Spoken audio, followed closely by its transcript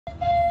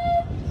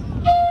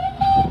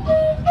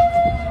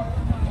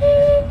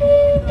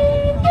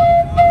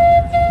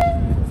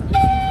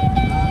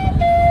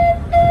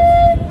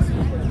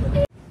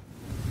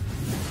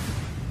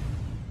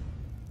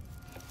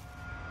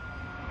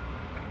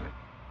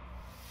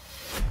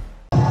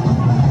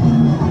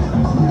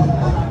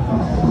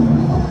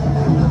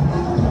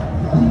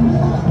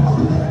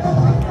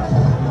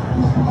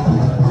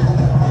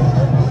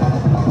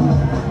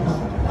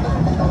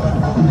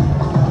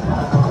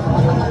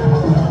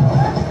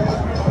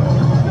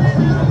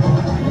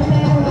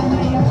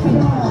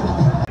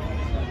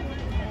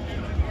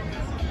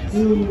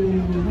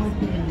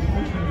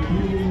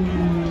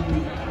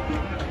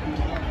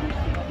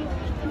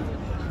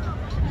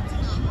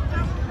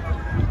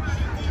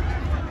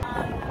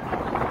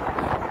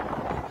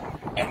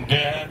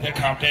There, the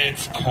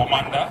cadet's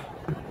commander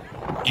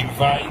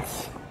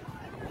invites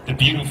the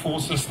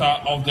beautiful sister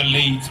of the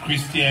late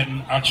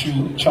Christian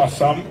Atsu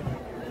to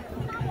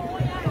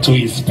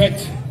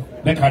inspect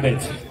the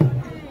cadet,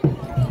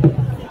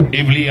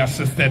 ably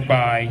assisted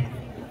by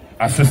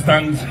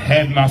Assistant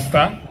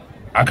Headmaster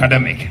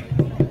Academic.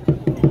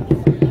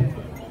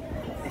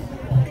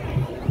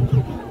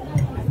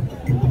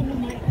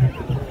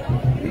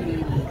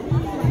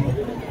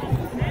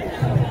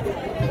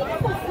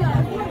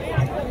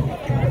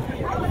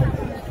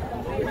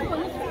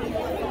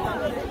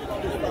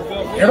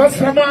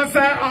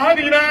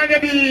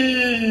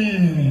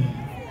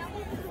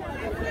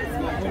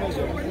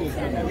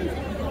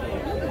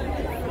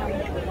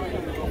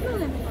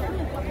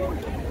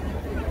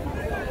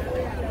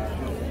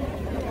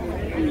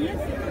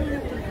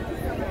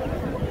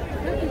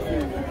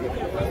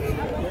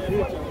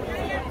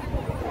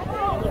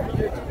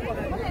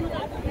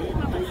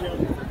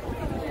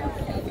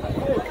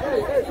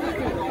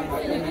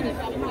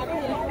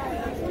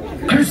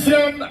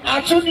 Christian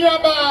Atsu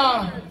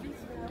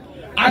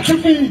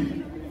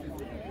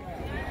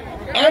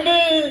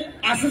any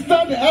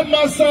assistant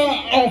headmaster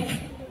of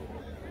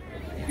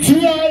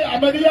TI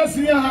Amadia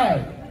Senior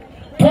High,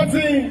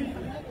 Potting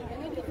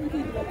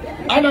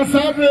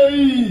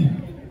Anasabe.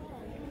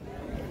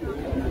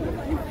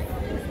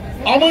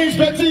 I'm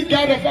inspecting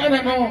guard of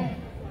animal.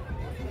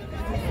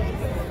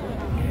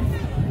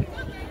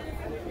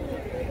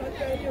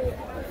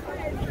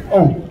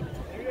 Oh,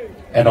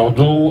 and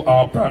although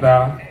our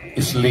brother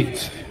is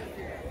late,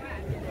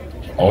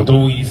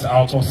 although he's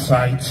out of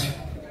sight,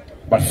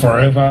 but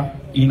forever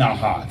in our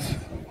heart.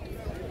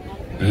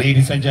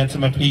 Ladies and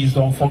gentlemen, please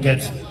don't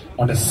forget,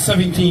 on the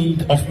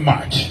 17th of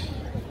March,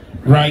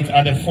 right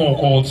at the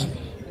forecourt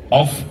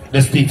of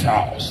the State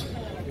House,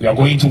 we are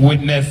going to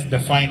witness the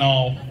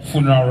final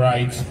funeral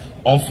rites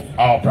of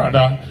our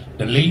brother,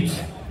 the late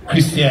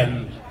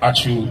Christian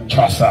Atsu.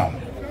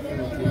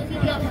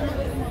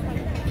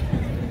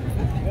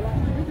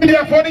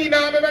 Media funny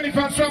now, everybody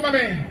fast from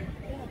me.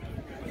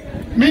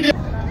 Media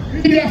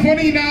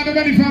funny now,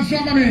 everybody fast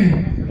from me.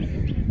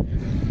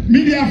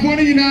 Media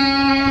funny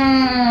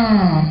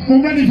now,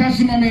 everybody fast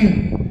from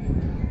me.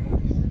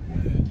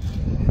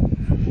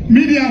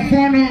 Media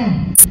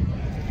funny.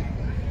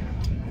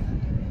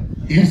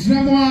 Yes,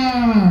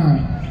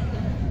 someone.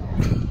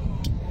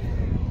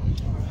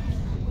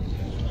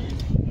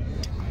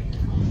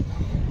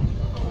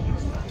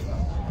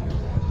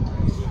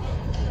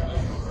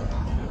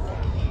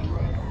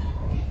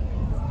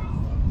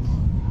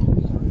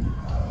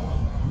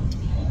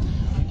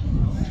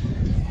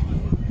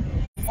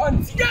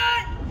 Once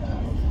again!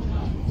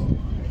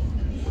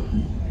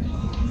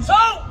 So,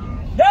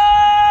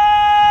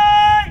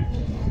 yay!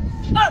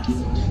 Up!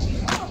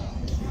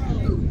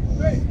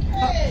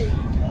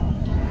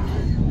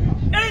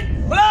 In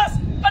plus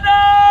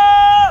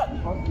another!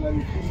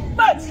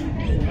 Match!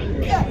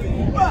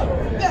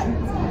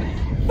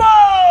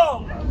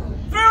 Four!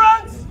 3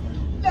 runs!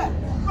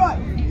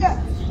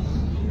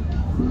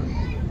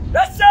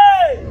 Let's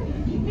say!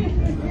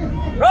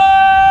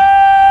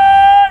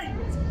 Right!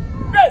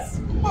 Yes!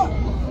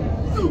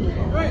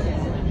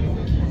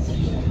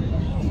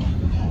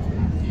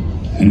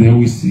 And then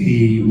we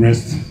see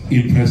rest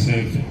in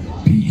perfect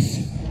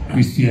peace,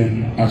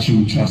 Christian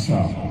Atsu.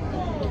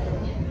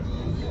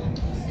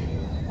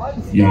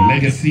 Your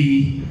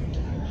legacy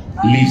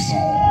lives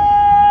on.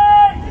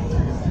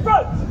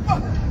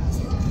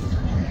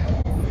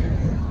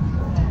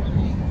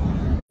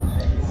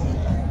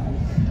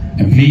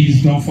 And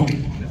please don't forget,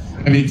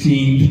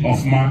 17th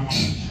of March,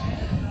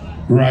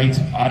 right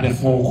at the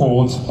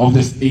forecourt of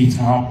the State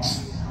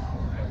House,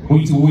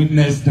 going to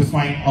witness the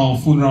final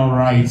funeral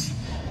rites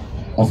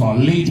of our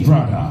late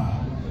brother,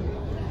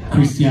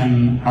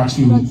 Christian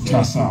Atsu. May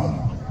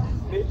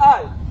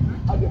I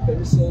have your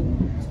permission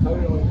to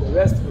carry on the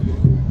rest of the day?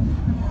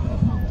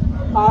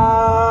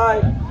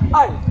 Aye.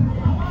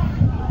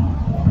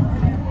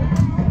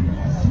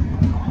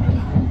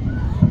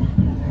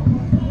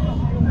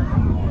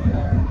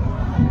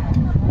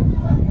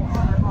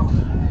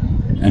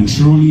 And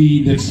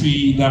truly, the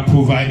tree that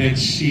provided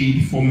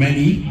shade for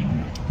many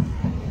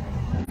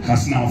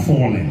has now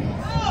fallen.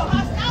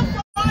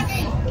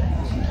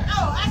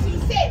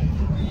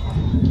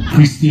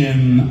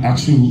 Christian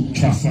Atsu.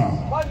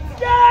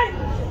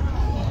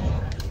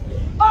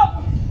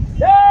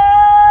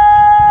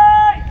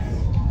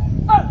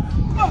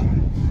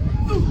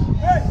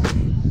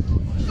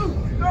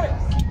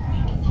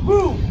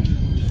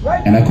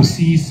 And I could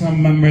see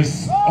some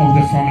members of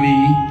the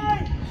family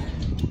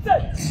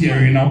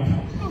tearing up,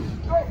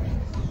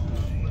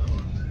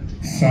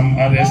 some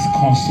others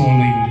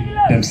consoling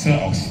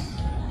themselves.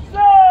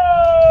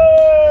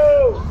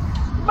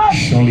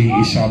 Surely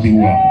it shall be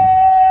well.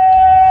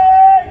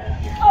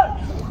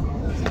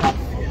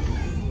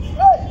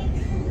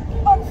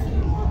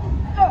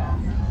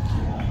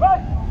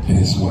 It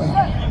is well.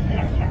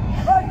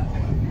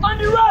 On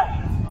the right.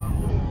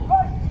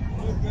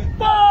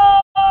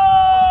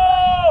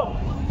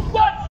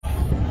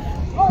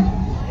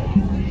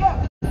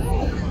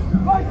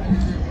 Right.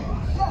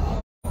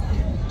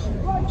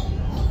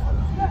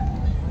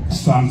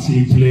 some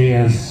team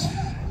players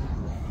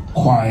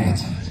quiet.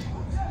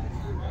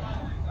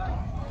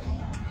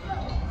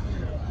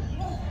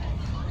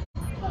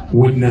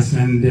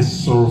 Witnessing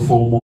this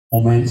sorrowful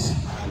moment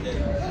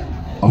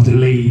of the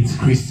late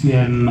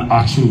Christian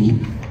Atsu.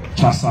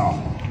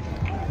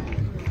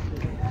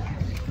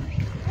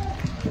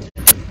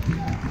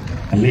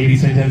 And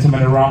ladies and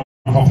gentlemen, a round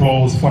of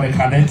applause for the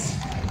cadets.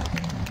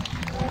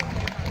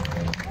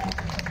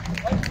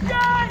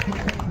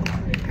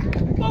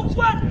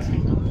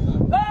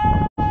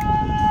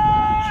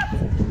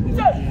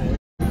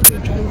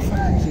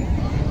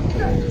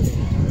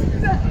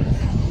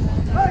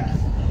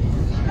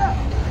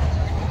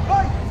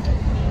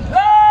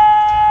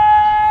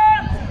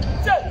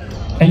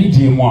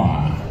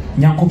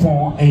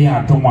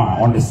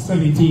 Agyapong on the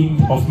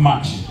 17th of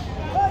March,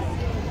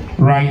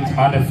 right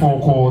at the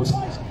forecourt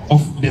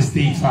of the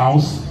State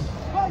House.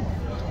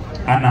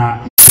 And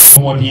na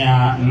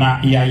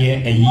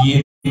yaye a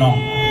year no.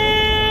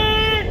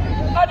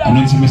 And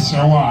it's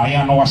Mr. Wa,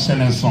 I know what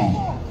selling song.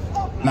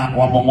 Na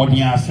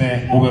wabomodia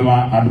se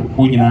Obama and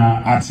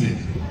Uina Atsu.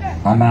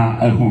 Ana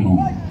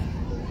Ehuno.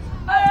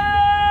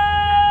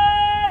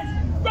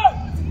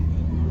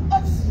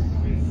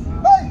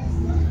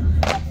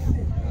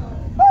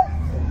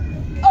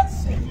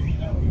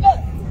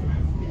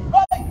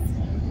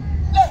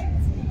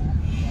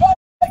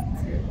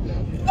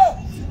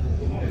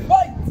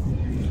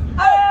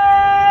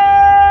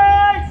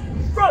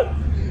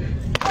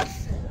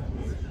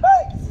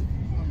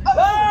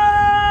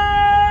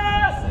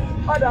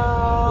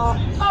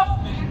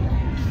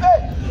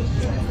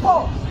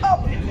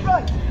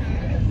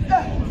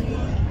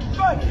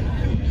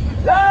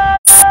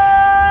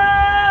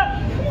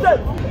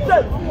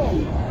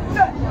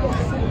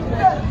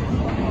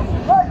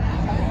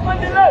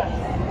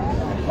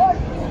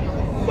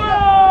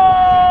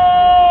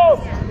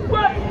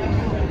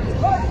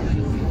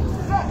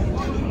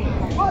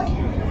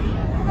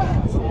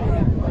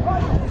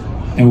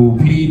 And we'll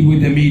plead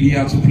with the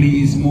media to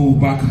please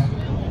move back.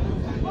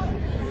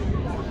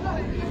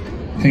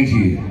 Thank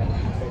you.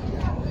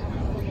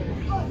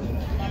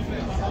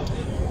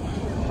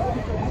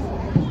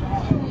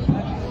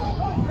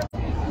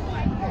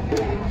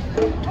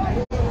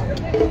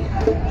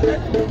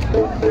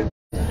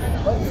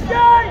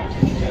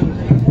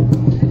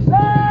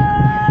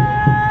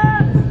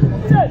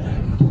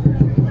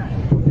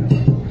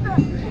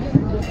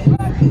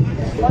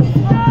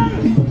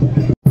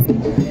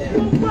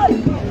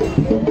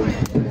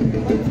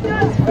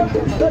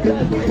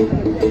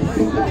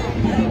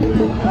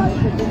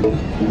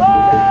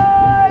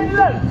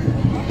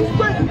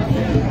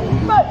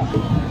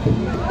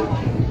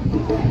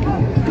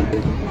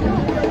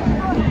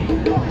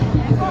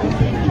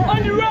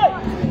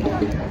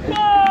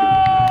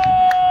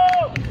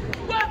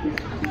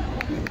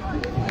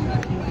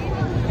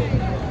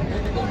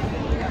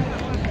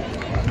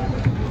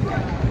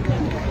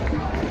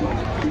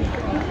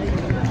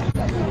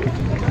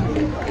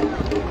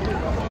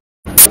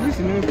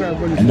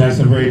 And that's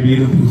a very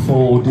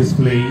beautiful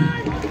display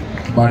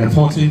by the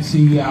 14th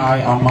CI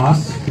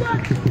Amas,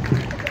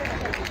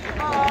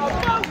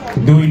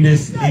 doing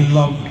this in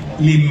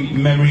lovely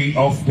memory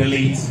of the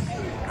late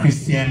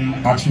Christian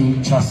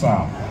Atsu.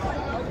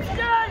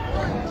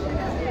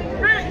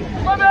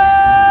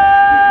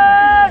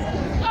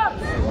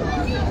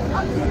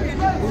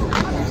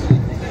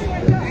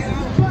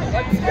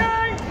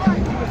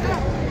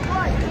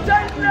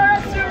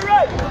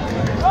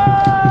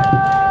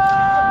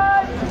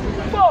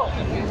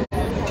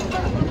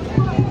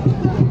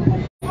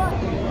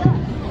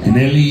 And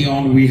early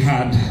on we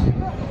had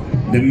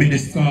the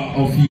Minister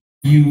of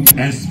Youth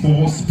and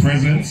Sports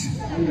present,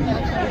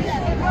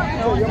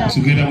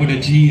 together with the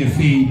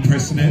GFA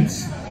President,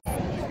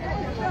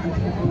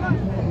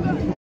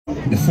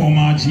 the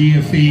former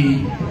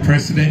GFA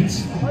President,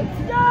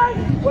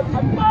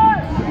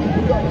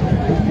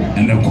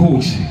 and the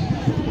coach.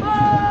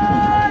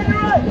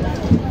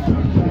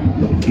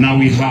 Now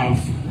we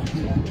have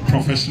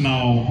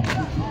Professional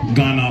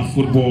Ghana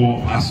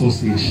Football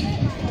Association.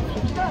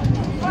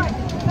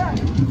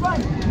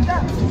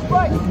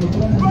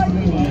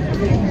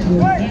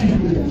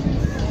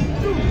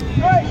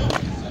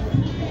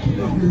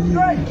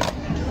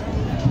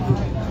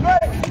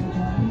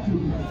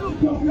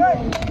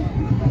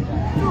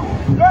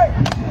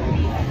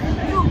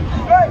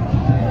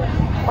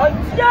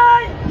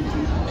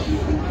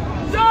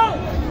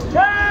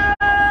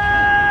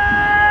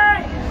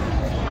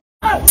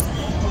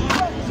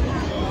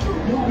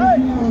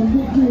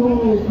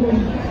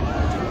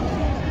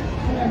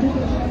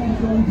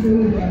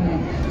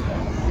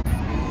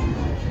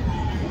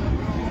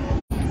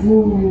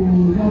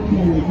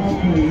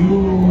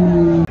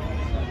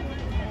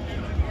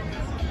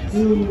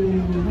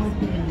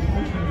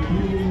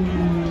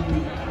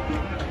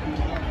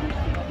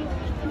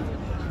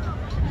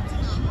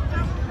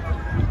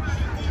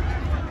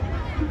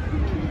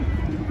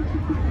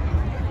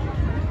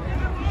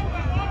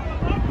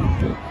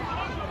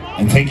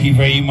 And thank you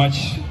very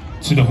much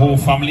to the whole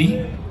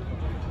family.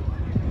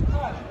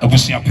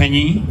 Abusia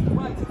Penny,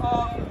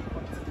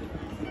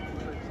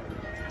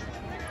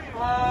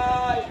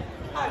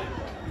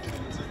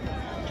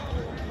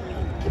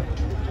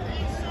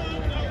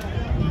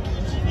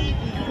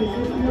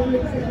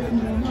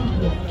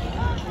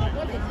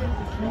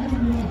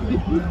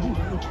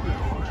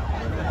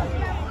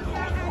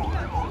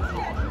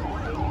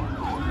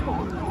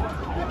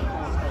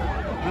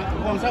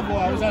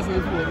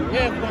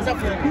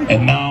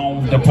 And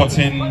now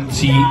deporting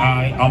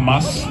T.I.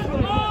 Amas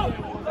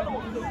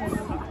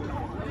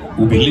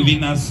will be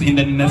leaving us in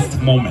the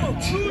next moment.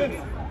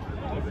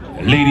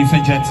 Ladies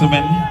and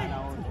gentlemen,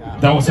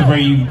 that was a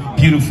very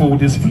beautiful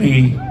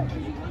display.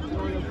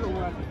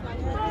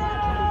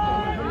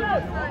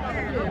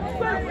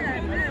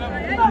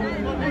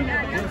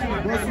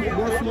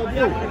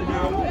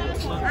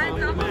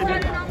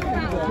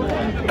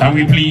 Can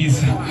we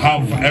please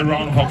have a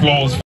round of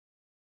applause